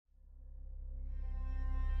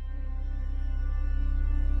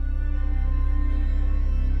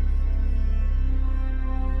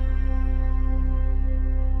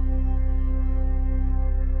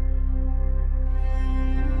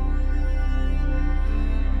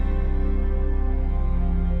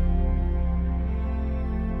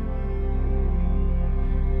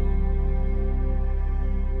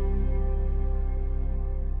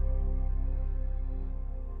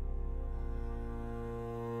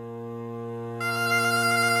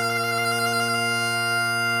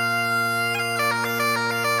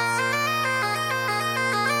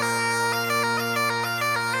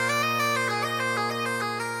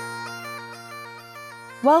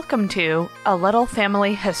Welcome to A Little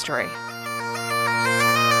Family History.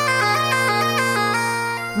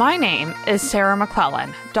 My name is Sarah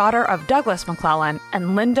McClellan, daughter of Douglas McClellan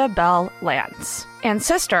and Linda Bell Lance, and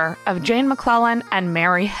sister of Jane McClellan and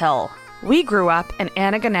Mary Hill. We grew up in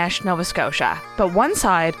Antigonish, Nova Scotia, but one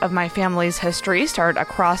side of my family's history started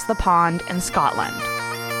across the pond in Scotland.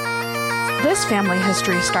 This family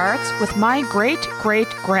history starts with my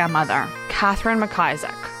great-great-grandmother, Catherine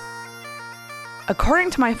MacIsaac. According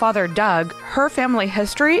to my father, Doug, her family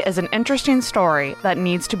history is an interesting story that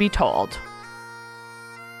needs to be told.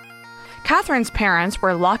 Catherine's parents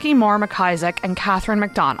were Lockie Moore MacIsaac and Catherine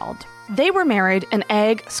MacDonald. They were married in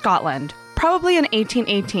Eigg, Scotland, probably in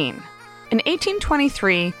 1818. In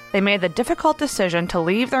 1823, they made the difficult decision to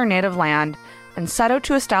leave their native land and set out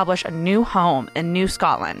to establish a new home in New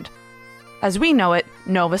Scotland, as we know it,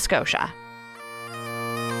 Nova Scotia.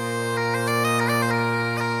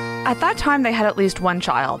 At that time, they had at least one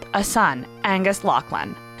child, a son, Angus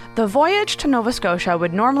Lachlan. The voyage to Nova Scotia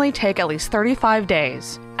would normally take at least 35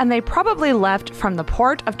 days, and they probably left from the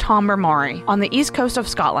port of Tobermory on the east coast of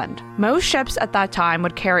Scotland. Most ships at that time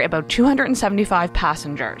would carry about 275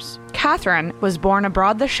 passengers. Catherine was born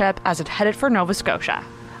aboard the ship as it headed for Nova Scotia.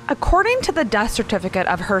 According to the death certificate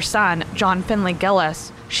of her son, John Finlay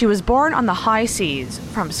Gillis, she was born on the high seas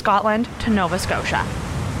from Scotland to Nova Scotia.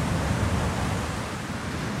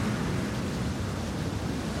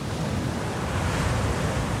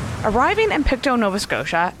 Arriving in Pictou, Nova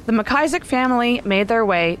Scotia, the MacIsaac family made their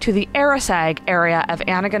way to the Arisaig area of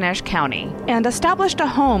Antigonish County and established a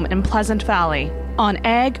home in Pleasant Valley on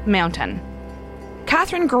Eigg Mountain.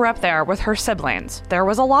 Catherine grew up there with her siblings. There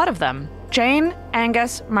was a lot of them: Jane,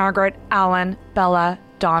 Angus, Margaret, Alan, Bella,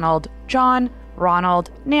 Donald, John,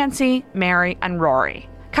 Ronald, Nancy, Mary, and Rory.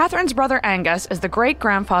 Catherine's brother Angus is the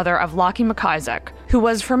great-grandfather of Lockie MacIsaac, who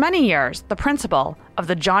was for many years the principal of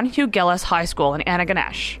the John Hugh Gillis High School in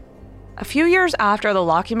Antigonish. A few years after the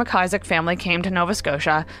Lockie MacIsaac family came to Nova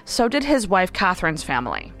Scotia, so did his wife Catherine's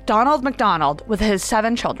family, Donald MacDonald, with his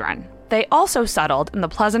 7 children. They also settled in the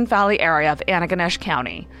Pleasant Valley area of Antigonish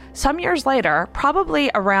County. Some years later,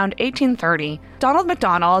 probably around 1830, Donald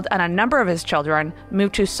MacDonald and a number of his children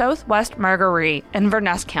moved to southwest Margaree in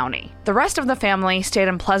Inverness County. The rest of the family stayed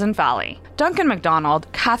in Pleasant Valley. Duncan MacDonald,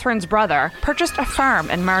 Catherine's brother, purchased a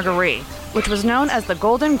farm in Margaree, which was known as the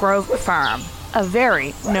Golden Grove Farm, a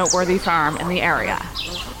very noteworthy farm in the area.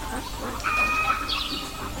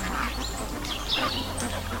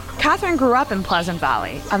 Catherine grew up in Pleasant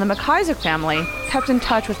Valley, and the MacIsaac family kept in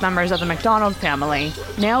touch with members of the MacDonald family,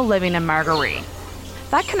 now living in Margaree.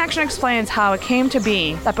 That connection explains how it came to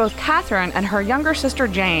be that both Catherine and her younger sister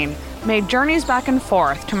Jane made journeys back and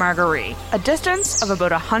forth to Margaree, a distance of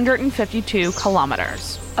about 152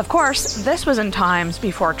 kilometers. Of course, this was in times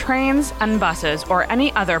before trains and buses or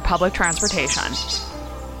any other public transportation.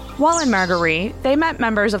 While in Margaree, they met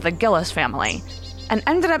members of the Gillis family and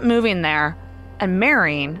ended up moving there and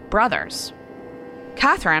marrying brothers.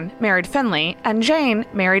 Catherine married Finlay, and Jane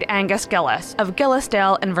married Angus Gillis of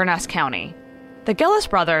Gillisdale, Inverness County. The Gillis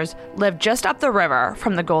brothers lived just up the river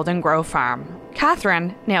from the Golden Grove farm.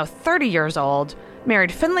 Catherine, now 30 years old,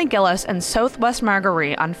 married Finlay Gillis in southwest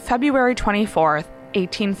Margaree on February 24th,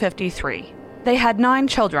 1853. They had 9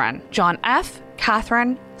 children: John F.,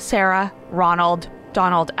 Catherine, Sarah, Ronald,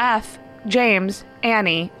 Donald F., James,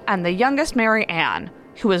 Annie, and the youngest Mary Ann,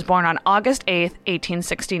 who was born on August 8th,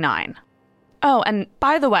 1869. Oh, and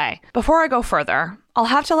by the way, before I go further, I'll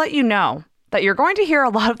have to let you know that you're going to hear a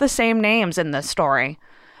lot of the same names in this story.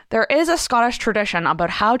 There is a Scottish tradition about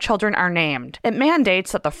how children are named. It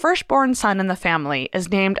mandates that the firstborn son in the family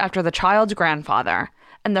is named after the child's grandfather,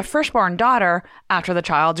 and the firstborn daughter after the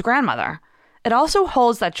child's grandmother. It also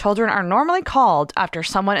holds that children are normally called after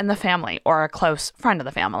someone in the family or a close friend of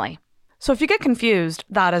the family. So if you get confused,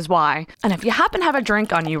 that is why. And if you happen to have a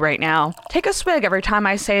drink on you right now, take a swig every time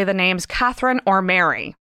I say the names Catherine or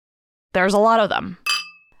Mary. There's a lot of them.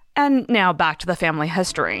 And now back to the family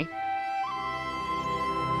history.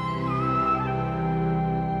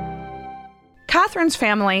 Catherine's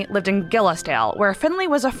family lived in Gillisdale, where Finlay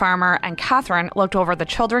was a farmer and Catherine looked over the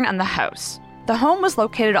children and the house. The home was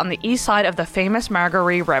located on the east side of the famous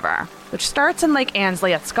Margaree River, which starts in Lake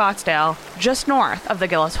Annesley at Scottsdale, just north of the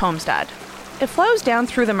Gillis homestead. It flows down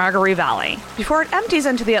through the Margaree Valley before it empties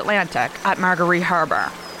into the Atlantic at Margaree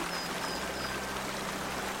Harbor.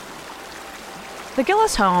 The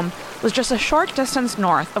Gillis home was just a short distance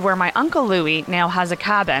north of where my Uncle Louis now has a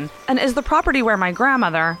cabin, and is the property where my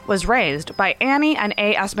grandmother was raised by Annie and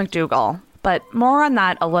A.S. McDougall, but more on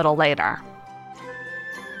that a little later.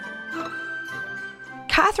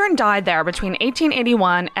 Catherine died there between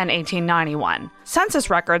 1881 and 1891. Census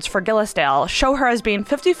records for Gillisdale show her as being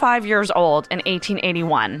 55 years old in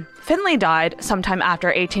 1881. Finley died sometime after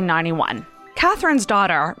 1891. Catherine's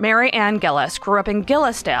daughter, Mary Ann Gillis, grew up in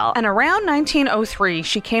Gillisdale, and around 1903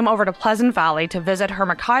 she came over to Pleasant Valley to visit her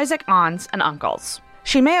MacIsaac aunts and uncles.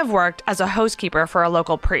 She may have worked as a housekeeper for a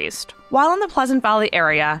local priest. While in the Pleasant Valley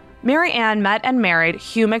area, Mary Ann met and married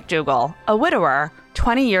Hugh McDougall, a widower,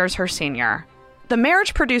 20 years her senior. The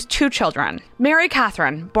marriage produced 2 children, Mary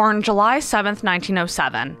Catherine, born July 7,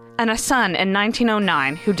 1907, and a son in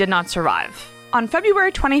 1909 who did not survive. On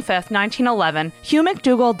February 25, 1911, Hugh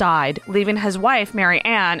McDougall died, leaving his wife, Mary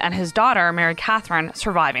Ann, and his daughter, Mary Catherine,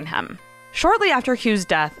 surviving him. Shortly after Hugh's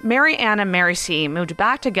death, Mary Ann and Mary C. moved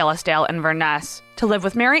back to Gillisdale in Inverness to live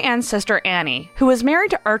with Mary Ann's sister Annie, who was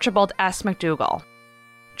married to Archibald S. McDougall.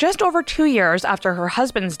 Just over 2 years after her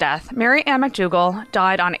husband's death, Mary Ann McDougall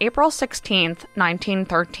died on April 16,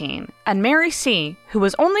 1913, and Mary C., who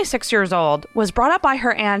was only 6 years old, was brought up by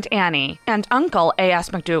her Aunt Annie and Uncle A.S.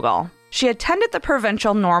 McDougall. She attended the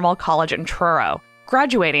Provincial Normal College in Truro,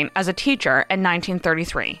 graduating as a teacher in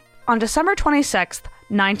 1933. On December 26,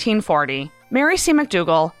 1940, Mary C.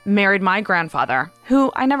 McDougall married my grandfather,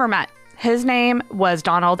 who I never met. His name was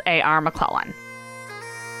Donald A.R. McClellan.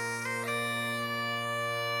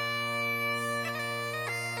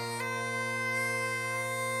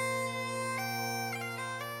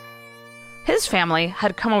 His family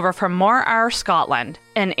had come over from Morar, Scotland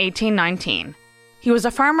in 1819. He was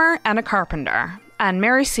a farmer and a carpenter, and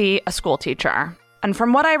Mary C. a schoolteacher, and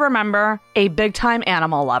from what I remember, a big-time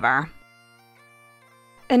animal lover.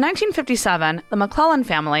 In 1957, the McClellan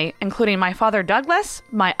family, including my father Douglas,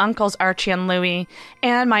 my uncles Archie and Louie,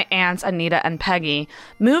 and my aunts Anita and Peggy,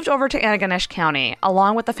 moved over to Antigonish County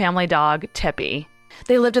along with the family dog, Tippy.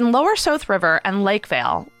 They lived in Lower South River and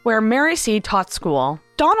Lakevale, where Mary C. taught school.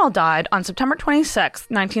 Donald died on September 26,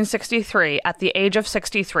 1963, at the age of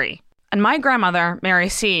 63. And my grandmother, Mary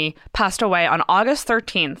C., passed away on August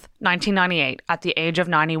 13, 1998, at the age of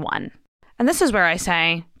 91. And this is where I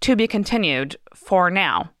say, to be continued for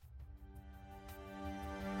now.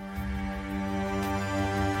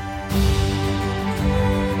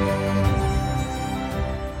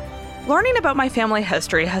 Learning about my family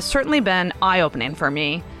history has certainly been eye-opening for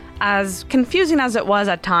me. As confusing as it was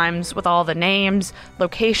at times with all the names,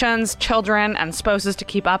 locations, children, and spouses to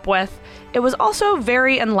keep up with, it was also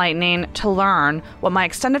very enlightening to learn what my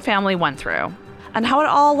extended family went through, and how it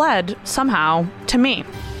all led, somehow, to me.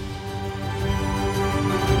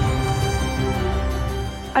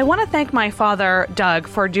 I want to thank my father, Doug,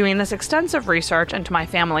 for doing this extensive research into my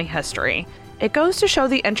family history. It goes to show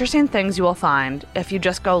the interesting things you will find if you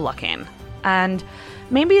just go looking. And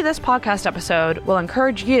maybe this podcast episode will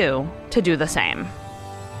encourage you to do the same.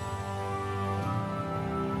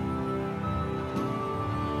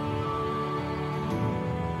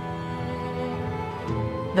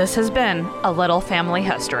 This has been A Little Family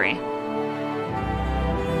History.